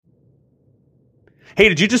Hey,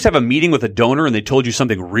 did you just have a meeting with a donor and they told you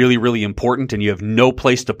something really, really important and you have no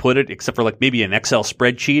place to put it except for like maybe an Excel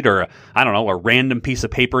spreadsheet or, a random piece of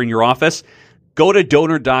paper in your office? Go to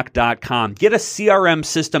DonorDoc.com. Get a CRM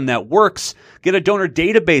system that works. Get a donor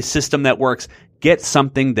database system that works. Get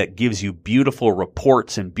something that gives you beautiful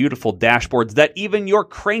reports and beautiful dashboards that even your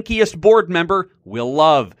crankiest board member will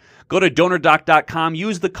love. Go to DonorDoc.com.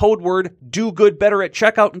 Use the code word DoGoodBetter at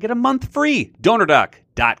checkout and get a month free.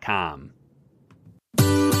 DonorDoc.com.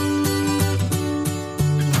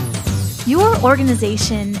 Your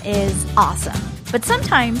organization is awesome, but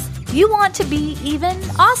sometimes you want to be even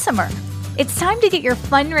awesomer. It's time to get your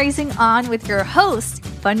fundraising on with your host,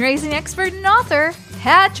 fundraising expert and author,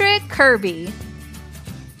 Patrick Kirby.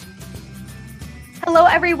 Hello,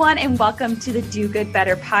 everyone, and welcome to the Do Good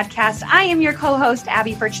Better podcast. I am your co-host,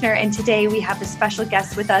 Abby Furchner, and today we have a special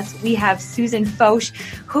guest with us. We have Susan Fochs,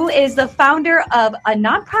 who is the founder of a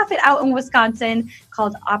nonprofit out in Wisconsin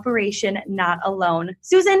called Operation Not Alone.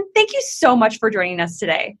 Susan, thank you so much for joining us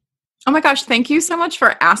today. Oh my gosh, thank you so much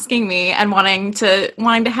for asking me and wanting to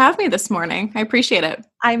have me this morning. I appreciate it.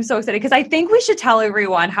 I'm so excited because I think we should tell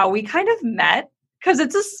everyone how we kind of met because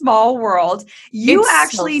it's a small world. You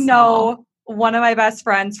actually know one of my best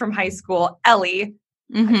friends from high school, Ellie.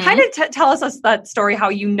 Mm-hmm. Kind of tell us that story, how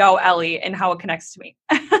you know Ellie and how it connects to me.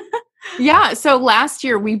 Yeah. So last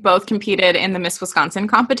year we both competed in the Miss Wisconsin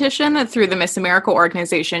competition through the Miss America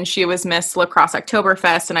organization. She was Miss La Crosse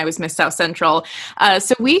Oktoberfest and I was Miss South Central.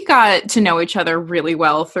 So we got to know each other really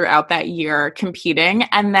well throughout that year competing.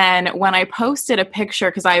 And then when I posted a picture,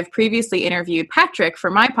 because I have previously interviewed Patrick for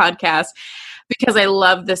my podcast, because I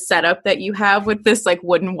love the setup that you have with this like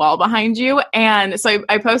wooden wall behind you. And so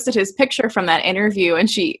I posted his picture from that interview and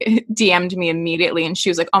she DM'd me immediately and she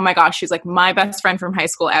was like, oh my gosh, she's like, my best friend from high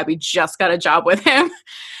school, Abby, just got a job with him.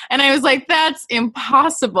 And I was like, that's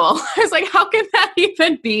impossible. I was like, how can that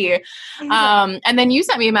even be? And then you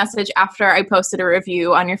sent me a message after I posted a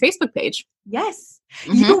review on your Facebook page. Yes.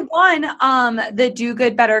 Mm-hmm. You won the Do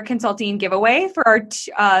Good Better Consulting giveaway for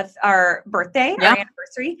our birthday, our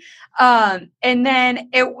anniversary. And then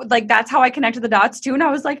that's how I connected the dots too. And I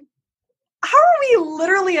was like, how are we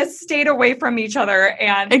literally a state away from each other?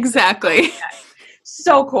 And exactly.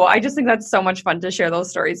 So cool. I just think that's so much fun to share those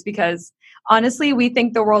stories because honestly, we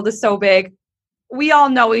think the world is so big. We all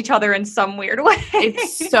know each other in some weird way.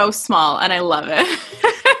 It's so small and I love it.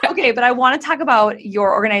 Okay, but I want to talk about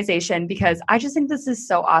your organization because I just think this is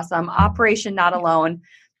so awesome. Operation Not Alone.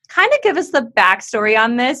 Kind of give us the backstory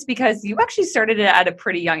on this because you actually started it at a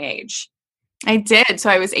pretty young age. I did. So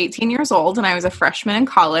I was 18 years old and I was a freshman in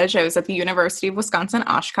college. I was at the University of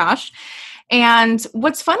Wisconsin-Oshkosh. And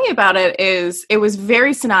what's funny about it is it was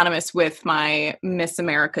very synonymous with my Miss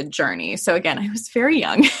America journey. So again, I was very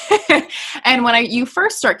young. And when you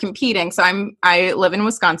first start competing, so I live in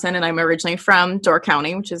Wisconsin and I'm originally from Door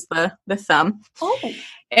County, which is the thumb. Oh.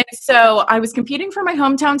 And so I was competing for my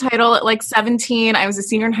hometown title at like 17. I was a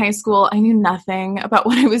senior in high school. I knew nothing about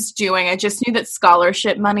what I was doing. I just knew that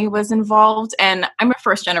scholarship money was involved. And I'm a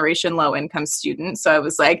first generation low income student. So I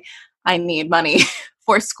was like, I need money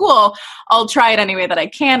for school. I'll try it any way that I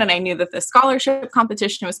can. And I knew that the scholarship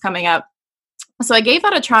competition was coming up. So I gave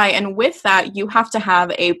that a try. And with that, you have to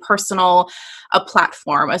have a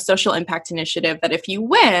platform, a social impact initiative that if you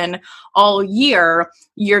win all year,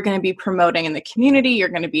 you're going to be promoting in the community. You're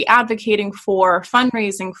going to be advocating for,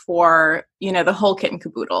 fundraising for, the whole kit and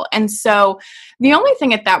caboodle. And so the only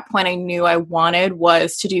thing at that point I knew I wanted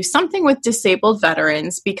was to do something with disabled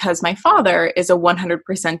veterans because my father is a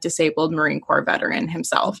 100% disabled Marine Corps veteran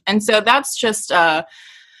himself. And so that's just an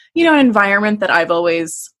environment that I've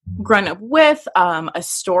always grown up with, a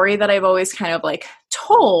story that I've always kind of like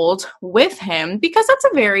told with him because that's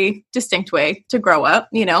a very distinct way to grow up,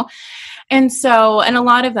 And so, and a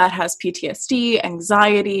lot of that has PTSD,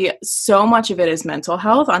 anxiety, so much of it is mental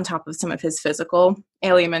health on top of some of his physical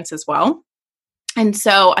ailments as well. And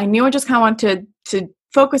so I knew I just kind of wanted to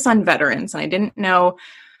focus on veterans and I didn't know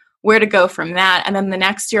where to go from that. And then the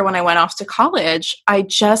next year when I went off to college, I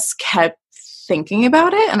just kept thinking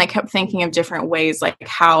about it. And I kept thinking of different ways, like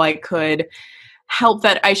how I could help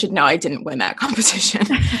that. I should know I didn't win that competition.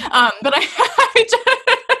 But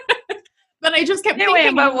I just kept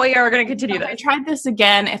thinking, but we are going to continue that. I tried this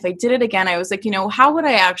again. If I did it again, I was like, how would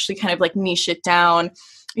I actually kind of like niche it down?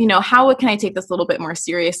 How can I take this a little bit more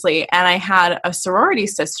seriously? And I had a sorority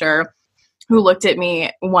sister who looked at me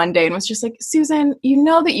one day and was just like, Susan,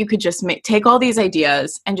 that you could just take all these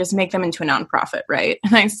ideas and just make them into a nonprofit, right?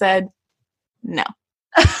 And I said, no.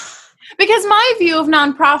 Because my view of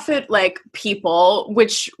nonprofit, like, people,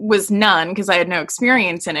 which was none because I had no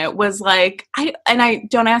experience in it, was like, I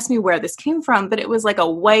don't ask me where this came from, but it was like a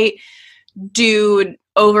white dude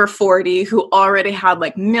over 40 who already had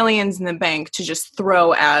like millions in the bank to just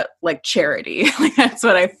throw at like charity. Like, that's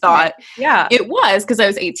what I thought it was, because I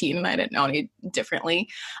was 18 and I didn't know any differently.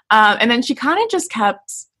 And then she kind of just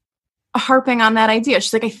kept harping on that idea.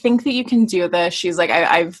 She's like, I think that you can do this. She's like,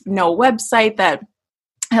 I've know a website that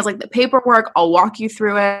has like the paperwork. I'll walk you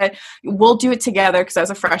through it. We'll do it together, because I was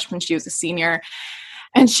a freshman, she was a senior.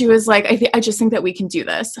 And she was like, I just think that we can do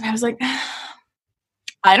this. And I was like,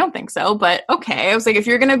 I don't think so, but okay. I was like, if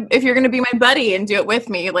you're gonna be my buddy and do it with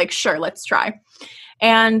me, like, sure, let's try.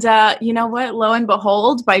 And you know what? Lo and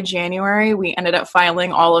behold, by January, we ended up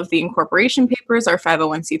filing all of the incorporation papers, our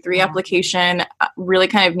 501c3 application, really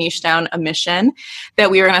kind of niched down a mission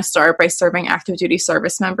that we were going to start by serving active duty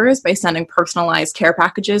service members by sending personalized care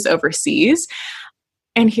packages overseas.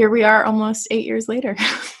 And here we are almost 8 years later,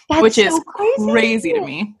 which is crazy to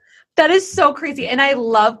me. That is so crazy. And I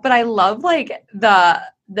love like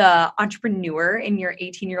the entrepreneur in your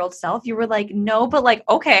 18-year-old self. You were like, no, but like,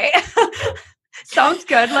 okay. Sounds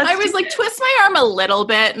good. I was like, twist my arm a little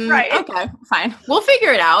bit. And, right. Okay, fine. We'll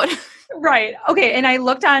figure it out. Right. Okay. And I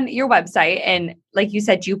looked on your website, and like you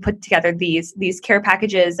said, you put together these care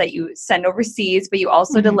packages that you send overseas, but you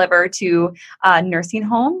also deliver to nursing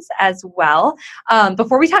homes as well.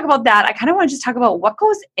 Before we talk about that, I kind of want to just talk about what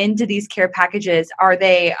goes into these care packages. Are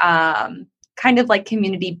they kind of like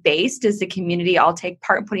community based? Does the community all take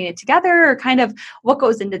part in putting it together, or kind of what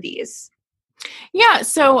goes into these? Yeah.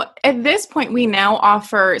 So at this point, we now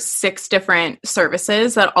offer 6 different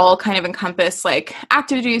services that all kind of encompass like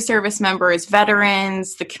active duty service members,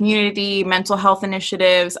 veterans, the community, mental health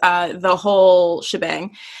initiatives, the whole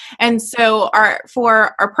shebang. And so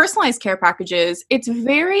for our personalized care packages, it's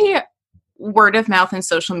very word of mouth and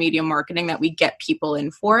social media marketing that we get people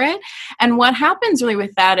in for it. And what happens really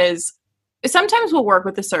with that is sometimes we'll work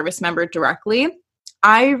with the service member directly.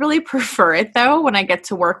 I really prefer it, though, when I get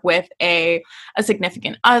to work with a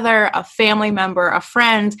significant other, a family member, a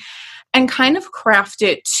friend, and kind of craft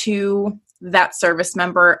it to that service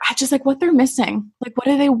member, just like what they're missing. Like, what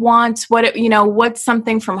do they want? What's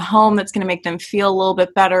something from home that's going to make them feel a little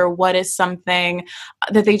bit better? What is something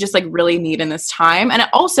that they just like really need in this time? And it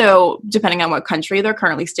also, depending on what country they're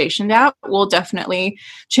currently stationed at, will definitely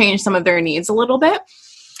change some of their needs a little bit.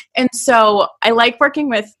 And so I like working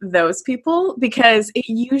with those people because it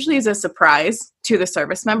usually is a surprise to the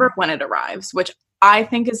service member when it arrives, which I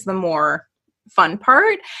think is the more fun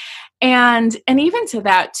part. And even to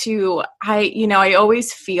that too, I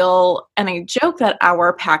always feel, and I joke that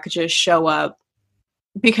our packages show up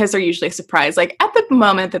because they're usually a surprise, like at the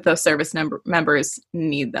moment that those service members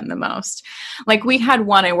need them the most. Like, we had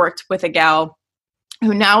one, I worked with a gal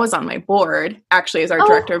who now is on my board, actually is our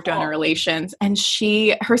director of donor relations. And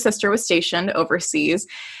her sister was stationed overseas.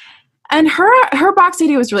 And her box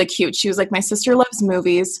idea was really cute. She was like, my sister loves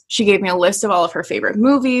movies. She gave me a list of all of her favorite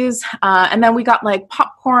movies. And then we got like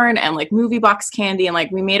popcorn and like movie box candy. And like,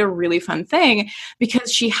 we made a really fun thing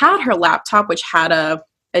because she had her laptop, which had a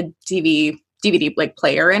DVD like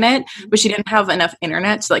player in it, but she didn't have enough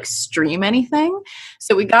internet to like stream anything.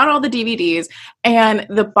 So we got all the DVDs, and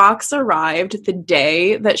the box arrived the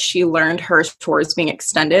day that she learned her tour was being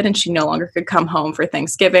extended and she no longer could come home for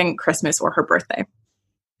Thanksgiving, Christmas, or her birthday.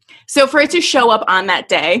 So for it to show up on that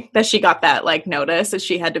day that she got that like notice that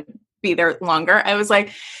she had to be there longer, I was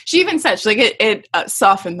like, she even said, she's like, it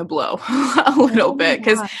softened the blow a little bit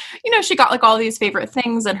because, she got like all these favorite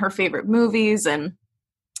things and her favorite movies. And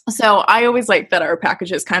so I always like that our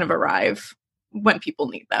packages kind of arrive when people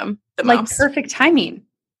need them the like most. Perfect timing.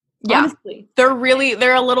 Yeah. Honestly.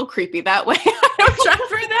 They're a little creepy that way. I don't try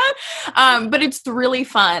for that. But it's really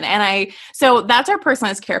fun. And so that's our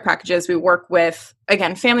personalized care packages. We work with,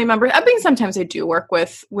 again, family members. I mean, sometimes I do work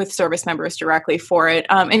with service members directly for it.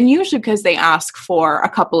 And usually because they ask for a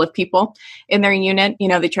couple of people in their unit,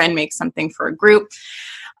 they try and make something for a group.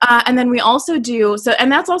 And then we also do,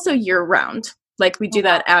 and that's also year round. Like, we do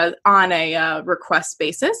that on a request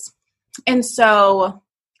basis. And so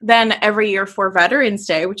then every year for Veterans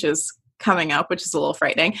Day, which is coming up, which is a little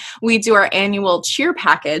frightening, we do our annual cheer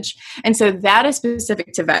package. And so that is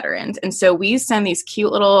specific to veterans. And so we send these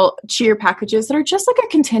cute little cheer packages that are just like a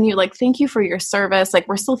continued, like, thank you for your service. Like,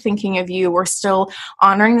 we're still thinking of you. We're still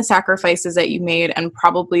honoring the sacrifices that you made and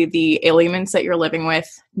probably the ailments that you're living with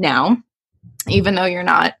now, even though you're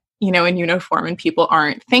not in uniform and people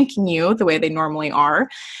aren't thanking you the way they normally are.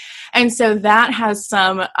 And so that has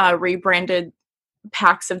some rebranded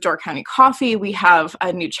packs of Door County coffee. We have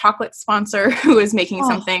a new chocolate sponsor who is making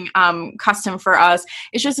something custom for us.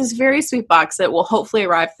 It's just this very sweet box that will hopefully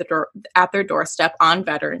arrive at their doorstep on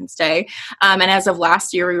Veterans Day. And as of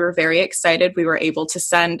last year, we were very excited. We were able to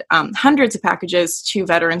send hundreds of packages to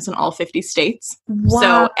veterans in all 50 states. Wow.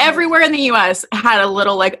 So everywhere in the U.S. had a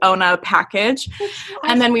little like ONA package.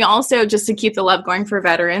 And then we also, just to keep the love going for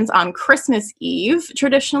veterans, on Christmas Eve,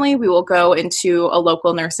 traditionally, we will go into a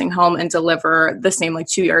local nursing home and deliver the same like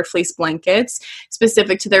 2-yard fleece blankets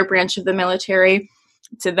specific to their branch of the military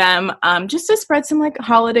to them, just to spread some like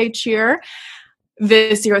holiday cheer.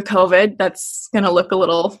 This year with COVID, that's going to look a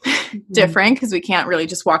little different because we can't really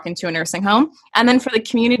just walk into a nursing home. And then for the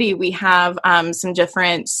community, we have some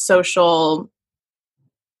different social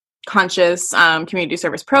conscious community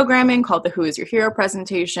service programming called the Who is Your Hero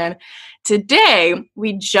presentation. Today,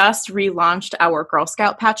 we just relaunched our Girl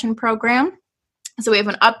Scout Patch-In program. So we have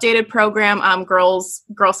an updated program. Girl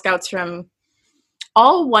Scouts from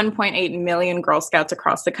all 1.8 million Girl Scouts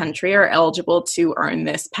across the country are eligible to earn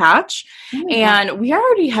this patch. And we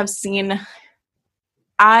already have seen,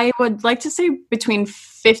 I would like to say, between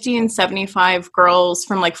 50 and 75 girls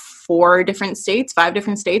from like 5 different states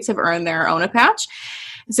have earned their own a patch.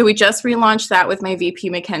 So we just relaunched that with my VP,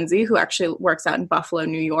 Mackenzie, who actually works out in Buffalo,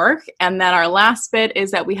 New York. And then our last bit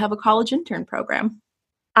is that we have a college intern program.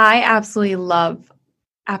 I absolutely love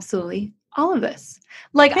all of this.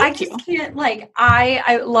 Like, Thank I just you. can't, like,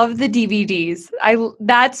 I love the DVDs.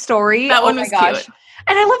 That story. That one oh my was gosh. cute.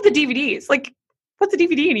 And I love the DVDs. Like, what's a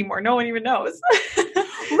DVD anymore? No one even knows.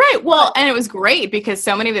 Right. Well, and it was great because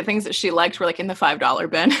so many of the things that she liked were like in the $5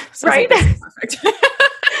 bin. So Right. This is perfect.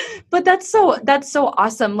 But that's so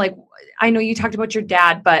awesome. Like, I know you talked about your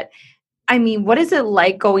dad, but I mean, what is it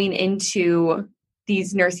like going into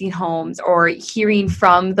these nursing homes or hearing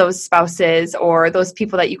from those spouses or those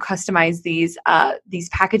people that you customize these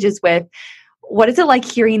packages with? What is it like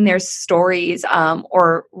hearing their stories,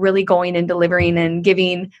 or really going and delivering and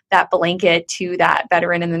giving that blanket to that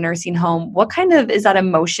veteran in the nursing home? What kind of is that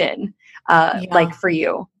emotion like for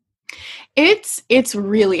you? It's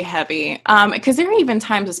really heavy because there are even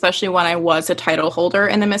times, especially when I was a title holder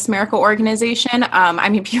in the Miss America organization. I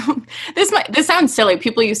mean, people, this sounds silly.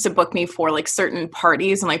 People used to book me for like certain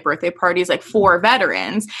parties and like birthday parties, like for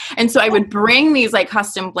veterans, and so I would bring these like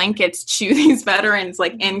custom blankets to these veterans,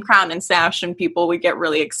 like in crown and sash, and people would get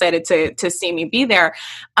really excited to see me be there.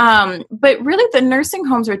 But really, the nursing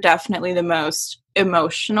homes are definitely the most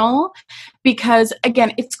emotional because,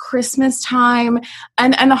 again, it's Christmas time,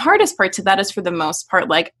 and the hardest part to that is, for the most part,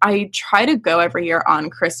 like, I try to go every year on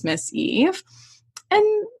Christmas Eve, and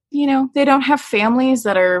you know, they don't have families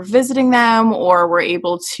that are visiting them, or we're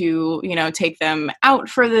able to, you know, take them out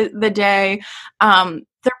for the day.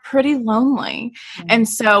 They're pretty lonely. And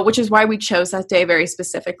so, which is why we chose that day very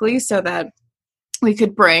specifically, so that we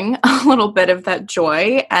could bring a little bit of that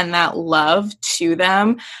joy and that love to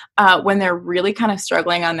them when they're really kind of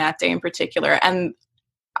struggling on that day in particular. And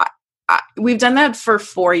we've done that for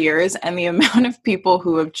 4 years, and the amount of people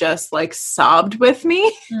who have just like sobbed with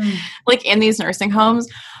me, like in these nursing homes,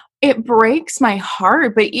 it breaks my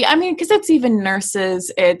heart. But I mean, because it's even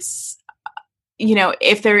nurses, it's, you know,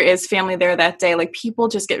 if there is family there that day, like, people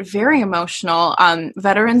just get very emotional.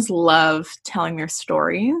 Veterans love telling their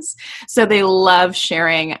stories. So they love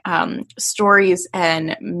sharing stories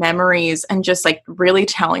and memories, and just like really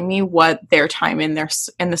telling me what their time in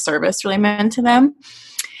the service really meant to them.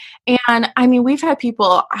 And I mean, we've had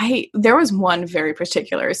people, there was one very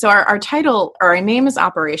particular. So our title, or our name is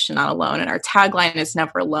Operation Not Alone, and our tagline is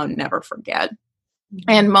Never Alone, Never Forget.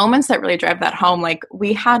 And moments that really drive that home, like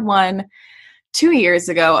we had one 2 years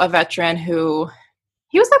ago, a veteran who,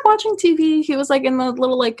 he was like watching TV. He was like in the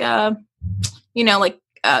little like,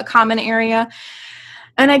 common area.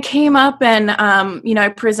 And I came up and, I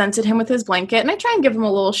presented him with his blanket, and I try and give him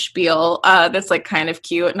a little spiel that's like kind of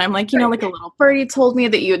cute. And I'm like, like a little birdie told me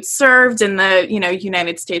that you had served in the,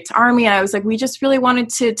 United States Army. And I was like, we just really wanted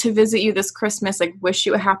to visit you this Christmas, like wish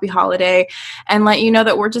you a happy holiday and let you know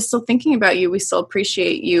that we're just still thinking about you. We still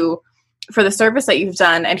appreciate you for the service that you've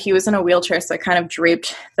done. And he was in a wheelchair, so I kind of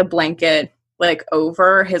draped the blanket like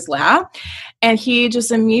over his lap, and he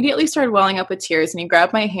just immediately started welling up with tears, and he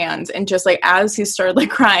grabbed my hands, and just like as he started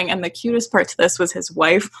like crying, and the cutest part to this was his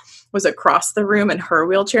wife was across the room in her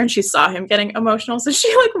wheelchair, and she saw him getting emotional, so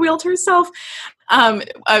she like wheeled herself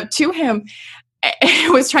to him,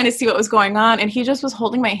 was trying to see what was going on, and he just was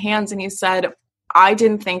holding my hands, and he said, I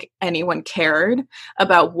didn't think anyone cared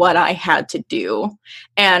about what I had to do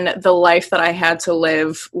and the life that I had to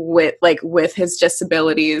live with his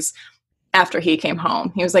disabilities after he came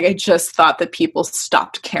home. He was like, I just thought that people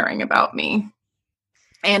stopped caring about me.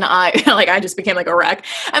 And I just became like a wreck.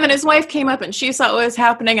 And then his wife came up and she saw what was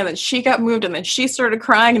happening, and then she got moved, and then she started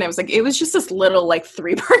crying. And it was just this little like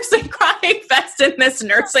 3-person crying fest in this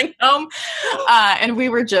nursing home. And we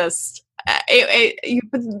were just,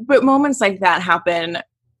 but moments like that happen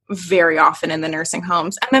very often in the nursing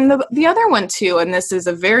homes. And then the other one too, and this is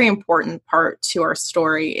a very important part to our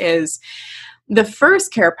story, is the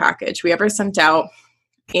first care package we ever sent out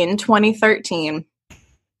in 2013.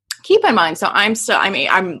 Keep in mind, so I'm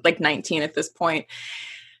like 19 at this point,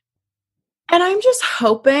 and I'm just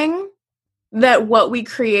hoping that what we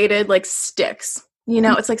created like sticks.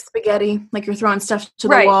 It's like spaghetti, like you're throwing stuff to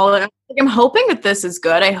the wall. And I'm hoping that this is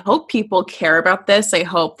good. I hope people care about this. I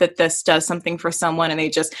hope that this does something for someone. And they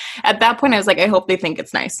just, at that point, I was like, I hope they think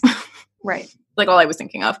it's nice. Right. Like all I was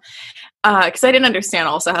thinking of. Because I didn't understand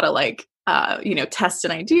also how to like, test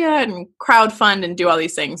an idea and crowdfund and do all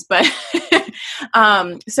these things. But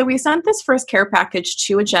so we sent this first care package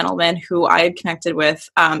to a gentleman who I had connected with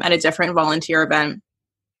at a different volunteer event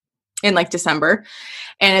in like December,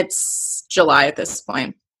 and it's July at this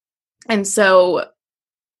point. And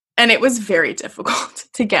it was very difficult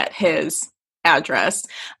to get his address.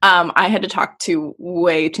 I had to talk to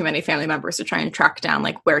way too many family members to try and track down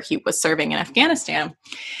like where he was serving in Afghanistan.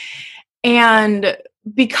 And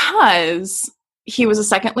because he was a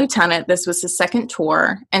second lieutenant, this was his second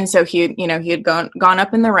tour. And so he had gone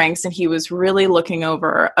up in the ranks, and he was really looking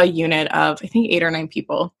over a unit of, I think, 8 or 9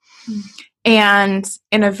 people. Mm. And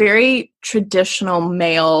in a very traditional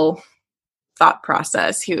male thought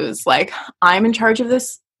process, he was like, I'm in charge of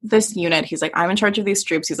this unit. He's like, I'm in charge of these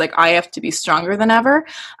troops. He's like, I have to be stronger than ever.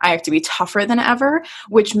 I have to be tougher than ever,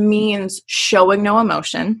 which means showing no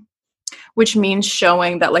emotion, which means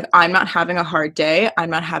showing that like, I'm not having a hard day. I'm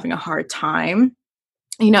not having a hard time.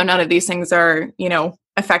 None of these things are,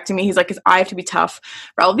 affecting me. He's like, 'cause I have to be tough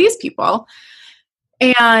for all of these people.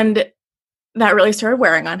 And that really started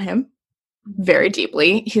wearing on him very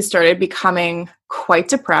deeply. He started becoming quite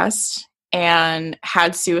depressed and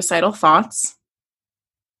had suicidal thoughts.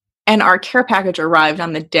 And our care package arrived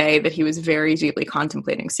on the day that he was very deeply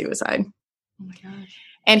contemplating suicide. Oh my gosh.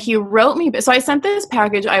 And he wrote me, so I sent this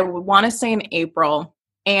package, I want to say in April,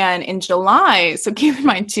 and in July, so keep in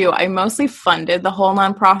mind too, I mostly funded the whole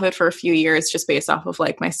nonprofit for a few years just based off of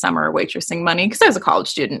like my summer waitressing money, because I was a college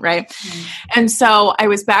student, right? Mm. And so I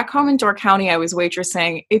was back home in Door County, I was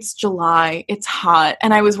waitressing, it's July, it's hot,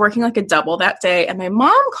 and I was working like a double that day, and my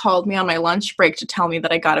mom called me on my lunch break to tell me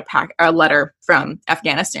that I got a letter from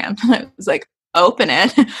Afghanistan. I was like, open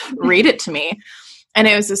it, read it to me. And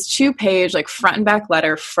it was this 2-page, like front and back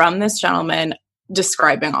letter from this gentleman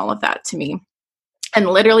describing all of that to me. And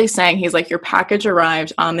literally saying, he's like, your package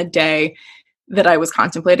arrived on the day that I was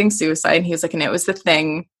contemplating suicide. And he was like, and it was the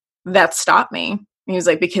thing that stopped me. And he was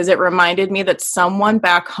like, because it reminded me that someone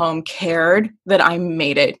back home cared that I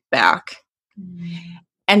made it back. Mm.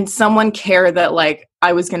 And someone cared that like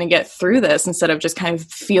I was going to get through this, instead of just kind of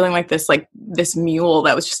feeling like this mule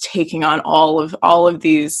that was just taking on all of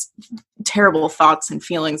these terrible thoughts and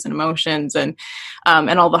feelings and emotions and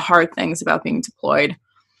all the hard things about being deployed.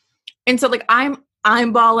 And so like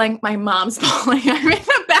I'm bawling, my mom's bawling. I'm in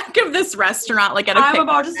the back of this restaurant, like I'm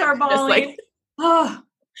about to start bawling.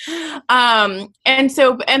 And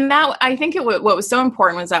that, I think what was so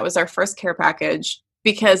important was that was our first care package,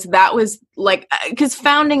 because that was like, because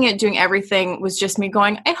founding it, doing everything was just me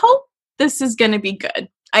going, I hope this is going to be good.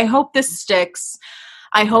 I hope this sticks.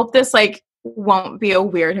 I hope this like won't be a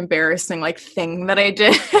weird, embarrassing like thing that I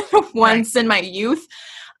did once in my youth.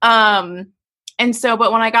 And so,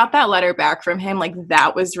 but when I got that letter back from him, like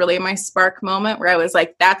that was really my spark moment where I was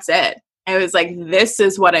like, that's it. I was like, this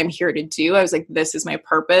is what I'm here to do. I was like, this is my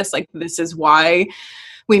purpose. Like, this is why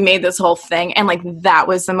we made this whole thing. And like, that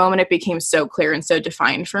was the moment it became so clear and so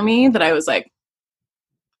defined for me that I was like,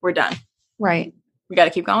 we're done. Right. We got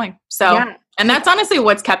to keep going. So, yeah. And that's honestly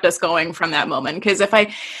what's kept us going from that moment. Because I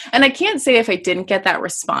can't say if I didn't get that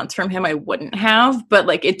response from him, I wouldn't have, but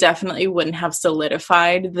like, it definitely wouldn't have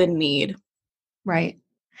solidified the need. Right.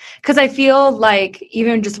 Because I feel like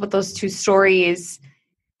even just with those 2 stories,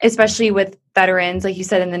 especially with veterans, like you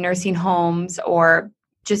said, in the nursing homes or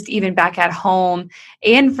just even back at home,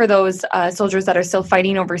 and for those soldiers that are still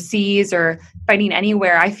fighting overseas or fighting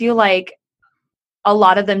anywhere, I feel like a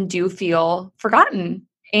lot of them do feel forgotten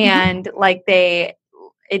and like it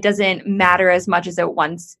doesn't matter as much as it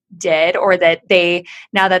once did, or that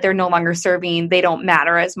now that they're no longer serving, they don't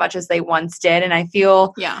matter as much as they once did. And I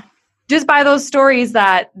feel just by those stories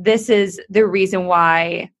that this is the reason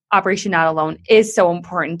why Operation Not Alone is so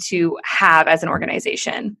important to have as an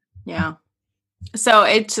organization. Yeah. So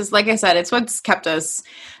it's just, like I said, it's what's kept us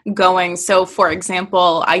going. So for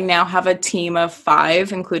example, I now have a team of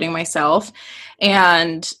 5, including myself,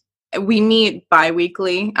 and we meet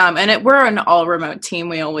bi-weekly. We're an all remote team.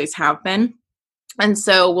 We always have been. And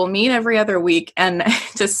so we'll meet every other week. And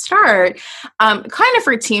to start, kind of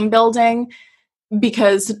for team building,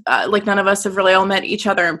 because like none of us have really all met each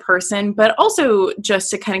other in person, but also just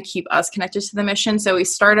to kind of keep us connected to the mission. So we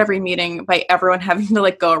start every meeting by everyone having to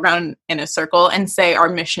like go around in a circle and say our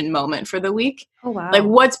mission moment for the week. Oh, wow. Like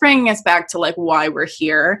what's bringing us back to like why we're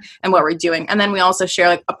here and what we're doing. And then we also share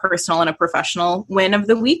like a personal and a professional win of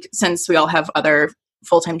the week, since we all have other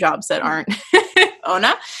full-time jobs that aren't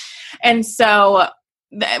ONA. And so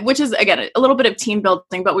which is, again, a little bit of team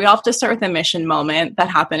building, but we all have to start with a mission moment that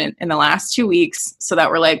happened in the last 2 weeks, so that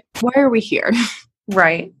we're like, why are we here?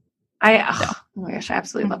 Right. Oh my gosh, I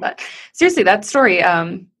absolutely love that. Seriously, that story,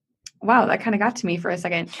 wow, that kind of got to me for a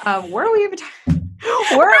second. Where are we even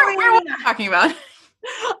talking about?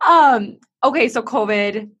 Okay, so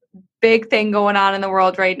COVID, big thing going on in the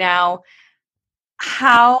world right now.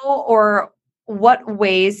 How or what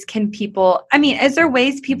ways can people, is there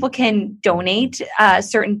ways people can donate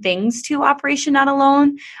certain things to Operation Not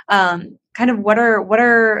Alone? Kind of what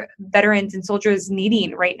are veterans and soldiers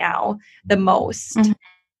needing right now the most? Mm-hmm.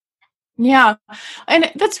 Yeah.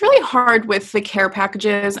 And that's really hard with the care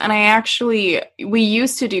packages. And we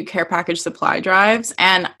used to do care package supply drives,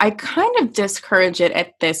 and I kind of discourage it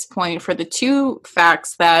at this point for the 2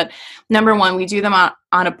 facts that, number one, we do them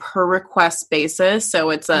on a per request basis.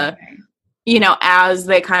 So it's as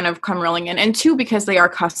they kind of come rolling in. And 2, because they are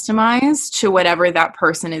customized to whatever that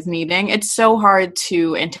person is needing. It's so hard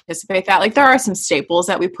to anticipate that. Like there are some staples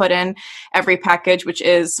that we put in every package, which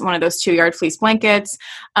is one of those 2-yard fleece blankets,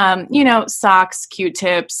 socks,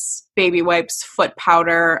 Q-tips, baby wipes, foot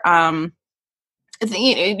powder,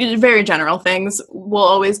 very general things will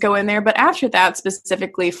always go in there. But after that,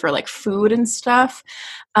 specifically for like food and stuff,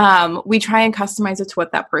 we try and customize it to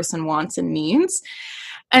what that person wants and needs.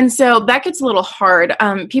 And so that gets a little hard.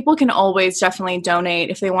 People can always definitely donate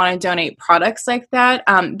if they want to donate products like that.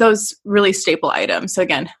 Those really staple items. So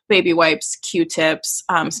again, baby wipes, Q-tips,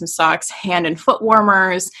 some socks, hand and foot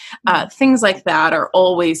warmers, things like that are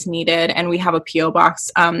always needed. And we have a P.O. box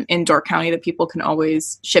in Door County that people can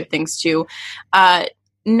always ship things to.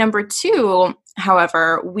 Number 2,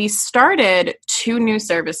 however, we started 2 new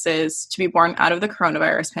services to be born out of the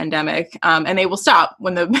coronavirus pandemic, and they will stop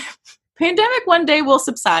when the pandemic one day will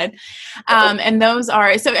subside. And those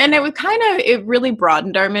are, and it really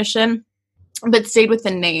broadened our mission, but stayed with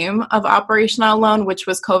the name of Operation Not Alone, which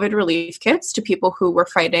was COVID relief kits to people who were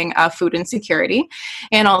fighting food insecurity,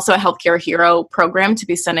 and also a healthcare hero program to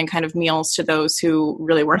be sending kind of meals to those who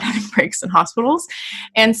really weren't having breaks in hospitals.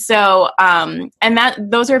 And so,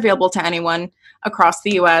 those are available to anyone across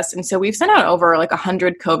the U.S. And so we've sent out over like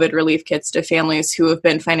 100 COVID relief kits to families who have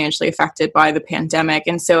been financially affected by the pandemic.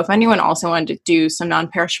 And so if anyone also wanted to do some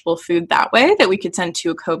non-perishable food that way that we could send to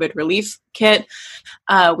a COVID relief kit,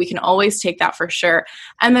 we can always take that for sure.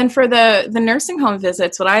 And then for the nursing home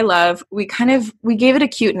visits, what I love, we gave it a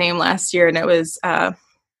cute name last year, and it was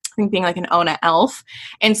being like an ONA elf.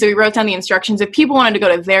 And so we wrote down the instructions if people wanted to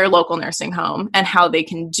go to their local nursing home and how they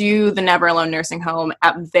can do the Never Alone nursing home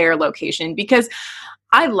at their location, because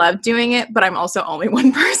I love doing it, but I'm also only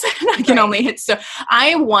one person. I can only hit. So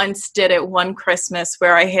I once did it one Christmas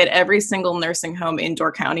where I hit every single nursing home in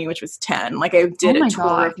Door County, which was 10. Like I did a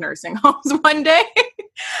tour of nursing homes one day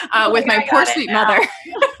with my poor sweet mother.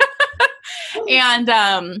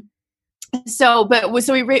 And, so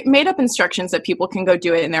we made up instructions that people can go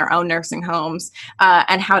do it in their own nursing homes,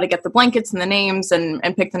 and how to get the blankets and the names and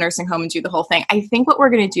pick the nursing home and do the whole thing. I think what we're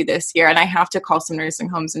going to do this year, and I have to call some nursing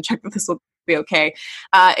homes and check that this will be okay.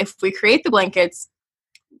 If we create the blankets,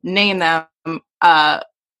 name them, and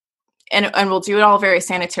we'll do it all very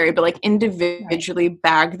sanitary, but like individually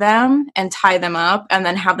bag them and tie them up and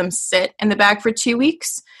then have them sit in the bag for 2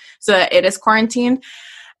 weeks so that it is quarantined.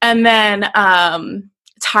 And then,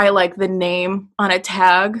 tie like the name on a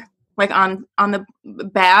tag, like on the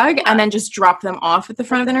bag, and then just drop them off at the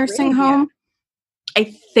front of the nursing home.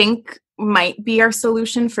 I think might be our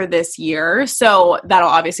solution for this year. So that'll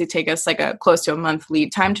obviously take us like a close to a month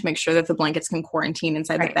lead time to make sure that the blankets can quarantine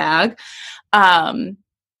inside the bag.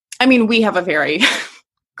 We have a very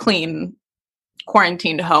clean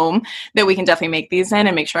quarantined home that we can definitely make these in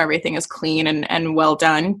and make sure everything is clean and well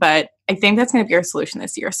done. But I think that's going to be our solution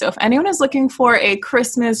this year. So if anyone is looking for a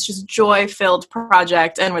Christmas, just joy-filled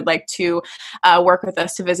project and would like to work with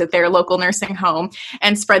us to visit their local nursing home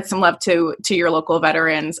and spread some love to your local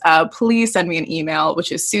veterans, please send me an email,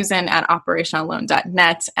 which is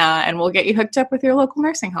susan@operationalloan.net, and we'll get you hooked up with your local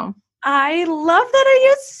nursing home. I love that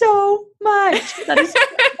idea so much. That is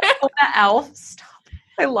that elf. Stop.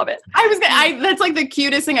 I love it. That's like the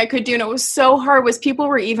cutest thing I could do. And it was so hard was people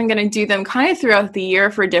were even going to do them kind of throughout the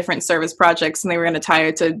year for different service projects. And they were going to tie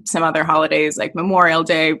it to some other holidays like Memorial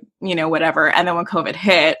Day, whatever. And then when COVID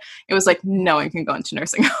hit, it was like, no one can go into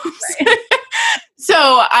nursing homes. Right. So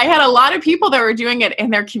I had a lot of people that were doing it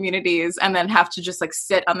in their communities and then have to just like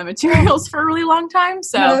sit on the materials for a really long time.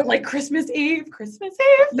 So like Christmas Eve.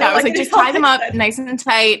 Yeah, I was like, just tie them up nice and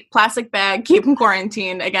tight, plastic bag, keep them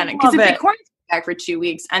quarantined again. Because if they quarantine back for 2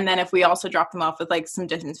 weeks, and then if we also drop them off with like some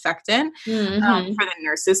disinfectant for the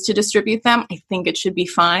nurses to distribute them, I think it should be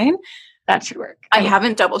fine. That should work. I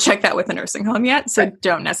haven't double checked that with a nursing home yet, so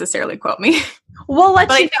don't necessarily quote me. We'll let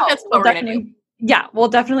you know. That's what we're going to do. Yeah, we'll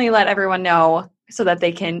definitely let everyone know so that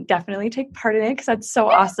they can definitely take part in it, because that's so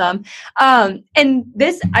awesome. And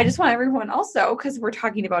this, I just want everyone also, because we're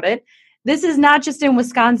talking about it, this is not just in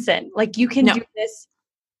Wisconsin. Like you can do this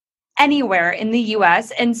anywhere in the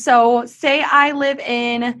U.S. And so say I live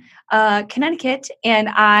in Connecticut and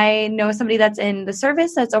I know somebody that's in the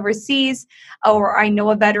service that's overseas, or I know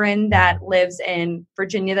a veteran that lives in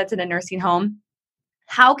Virginia that's in a nursing home.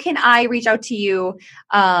 How can I reach out to you?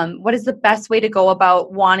 What is the best way to go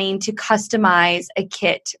about wanting to customize a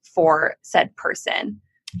kit for said person?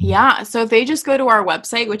 Yeah. So if they just go to our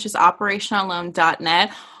website, which is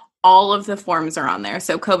operationalloan.net, all of the forms are on there.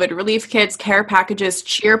 So COVID relief kits, care packages,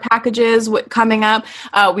 cheer packages coming up.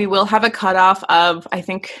 We will have a cutoff of, I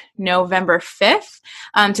think, November 5th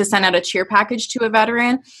to send out a cheer package to a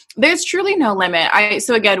veteran. There's truly no limit.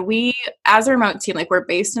 So again, we, as a remote team, like we're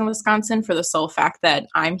based in Wisconsin for the sole fact that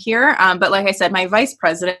I'm here. But like I said, my vice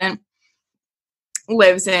president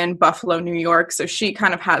lives in Buffalo, New York. So she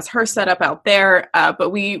kind of has her setup out there,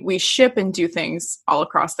 but we ship and do things all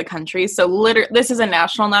across the country. So literally, this is a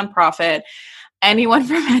national nonprofit. Anyone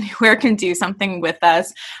from anywhere can do something with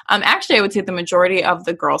us. Actually, I would say the majority of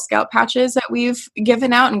the Girl Scout patches that we've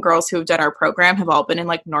given out and girls who have done our program have all been in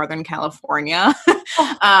like Northern California.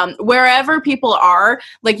 Wherever people are,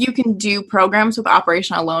 like you can do programs with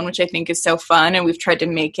Operational Loan, which I think is so fun. And we've tried to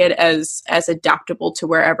make it as adaptable to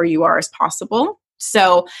wherever you are as possible.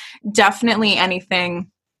 So definitely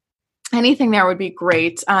anything there would be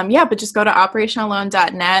great. But just go to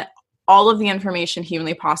operationalloan.net. All of the information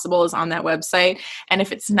humanly possible is on that website. And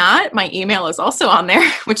if it's not, my email is also on there,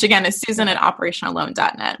 which again is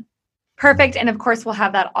susan@operationalloan.net. Perfect. And of course, we'll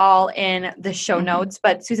have that all in the show notes.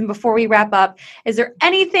 But Susan, before we wrap up, is there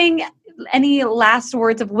any last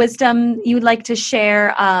words of wisdom you would like to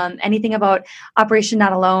share? Anything about Operation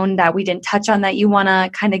Not Alone that we didn't touch on that you want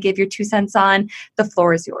to kind of give your 2 cents on? The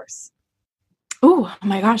floor is yours. Oh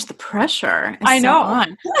my gosh, the pressure. I know.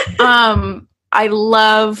 I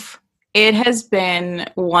love, it has been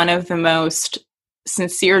one of the most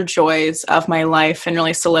sincere joys of my life and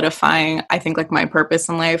really solidifying, I think, like my purpose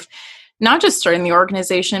in life. Not just starting the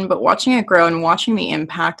organization, but watching it grow and watching the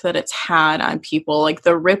impact that it's had on people. Like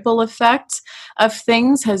the ripple effect of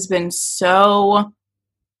things has been so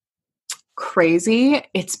crazy.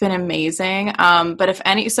 It's been amazing.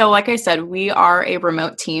 So like I said, we are a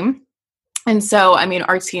remote team. And so, I mean,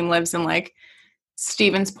 our team lives in like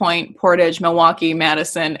Stevens Point, Portage, Milwaukee,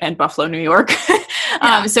 Madison, and Buffalo, New York.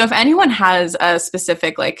 So if anyone has a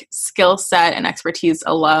specific like skill set and expertise,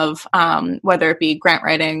 a love, whether it be grant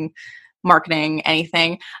writing, marketing,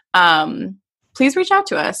 anything, please reach out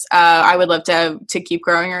to us. I would love to keep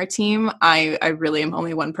growing our team. I really am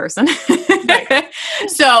only one person.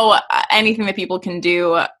 So anything that people can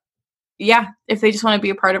do, if they just want to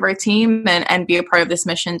be a part of our team and be a part of this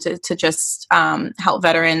mission to just help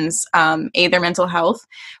veterans aid their mental health,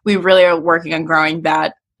 we really are working on growing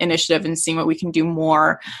that initiative and seeing what we can do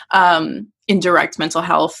more in direct mental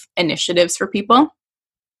health initiatives for people.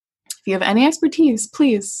 If you have any expertise,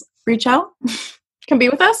 please reach out. Come be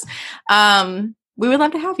with us. We would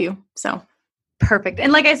love to have you. So perfect.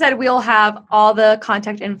 And like I said, we'll have all the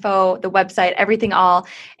contact info, the website, everything all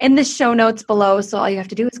in the show notes below. So all you have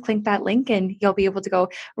to do is click that link and you'll be able to go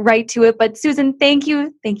right to it. But Susan, thank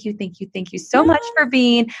you so much for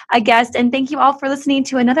being a guest. And thank you all for listening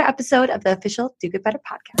to another episode of the official Do Good Better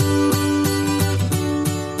podcast.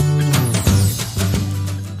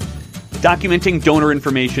 Documenting donor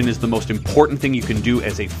information is the most important thing you can do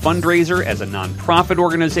as a fundraiser, as a nonprofit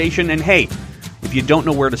organization. And hey, if If you don't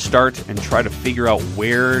know where to start and try to figure out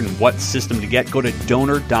where and what system to get, go to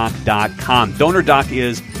DonorDoc.com. DonorDoc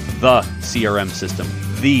is the CRM system,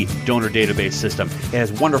 the donor database system. It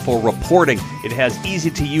has wonderful reporting. It has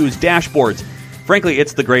easy-to-use dashboards. Frankly,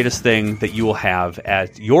 it's the greatest thing that you will have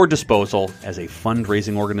at your disposal as a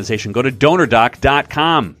fundraising organization. Go to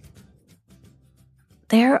DonorDoc.com.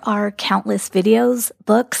 There are countless videos,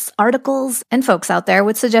 books, articles, and folks out there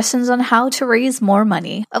with suggestions on how to raise more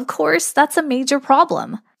money. Of course, that's a major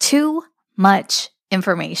problem. Too much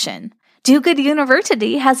information. Do Good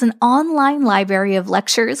University has an online library of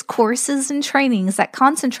lectures, courses, and trainings that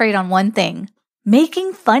concentrate on one thing: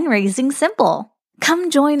 making fundraising simple.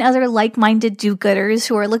 Come join other like-minded do-gooders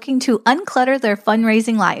who are looking to unclutter their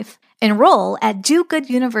fundraising life. Enroll at Do Good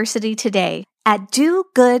University today at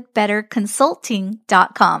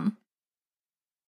dogoodbetterconsulting.com.